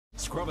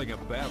Scrubbing a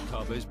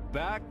bathtub is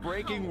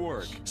back-breaking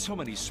work. So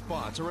many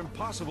spots are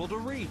impossible to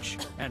reach.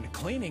 And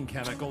cleaning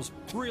chemicals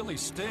really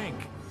stink.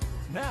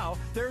 Now,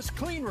 there's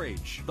Clean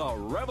Reach, the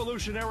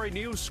revolutionary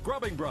new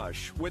scrubbing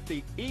brush with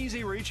the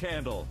easy reach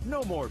handle.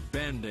 No more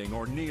bending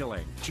or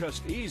kneeling,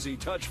 just easy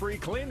touch-free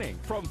cleaning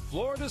from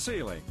floor to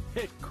ceiling.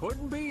 It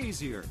couldn't be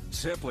easier.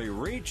 Simply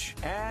reach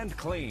and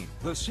clean.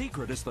 The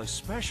secret is the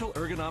special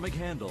ergonomic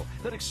handle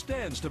that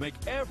extends to make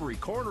every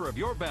corner of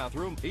your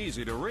bathroom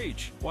easy to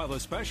reach, while the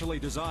specially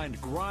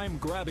designed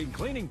grime-grabbing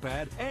cleaning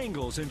pad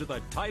angles into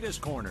the tightest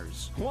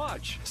corners.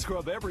 Watch,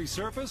 scrub every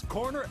surface,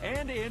 corner,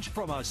 and inch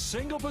from a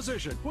single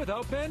position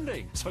without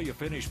bending, so you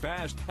finish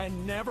fast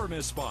and never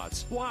miss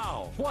spots.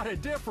 Wow, what a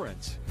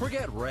difference!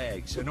 Forget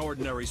rags and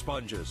ordinary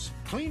sponges.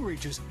 Clean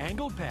Reach's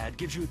angled pad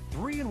gives you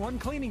 3-in-1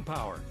 cleaning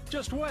power.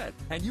 Just wet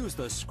and use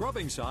the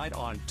scrubbing side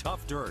on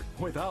tough dirt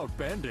without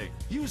bending.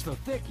 Use the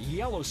thick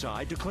yellow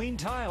side to clean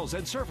tiles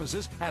and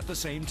surfaces at the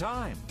same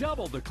time.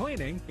 Double the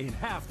cleaning in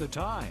half the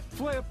time.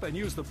 Flip and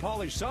use the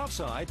polished soft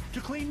side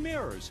to clean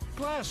mirrors,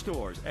 glass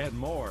doors, and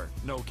more.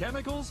 No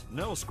chemicals,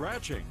 no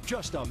scratching.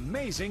 Just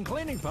amazing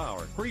cleaning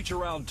power. Reach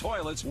around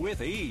toilets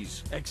with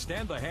ease.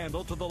 Extend the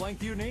handle to the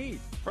length you need.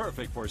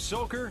 Perfect for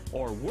soaker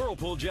or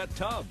Whirlpool jet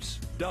tubs.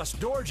 Dust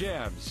door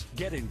jams.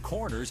 Get in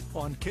corners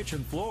on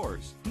kitchen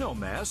floors. No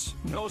mess,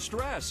 no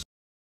stress.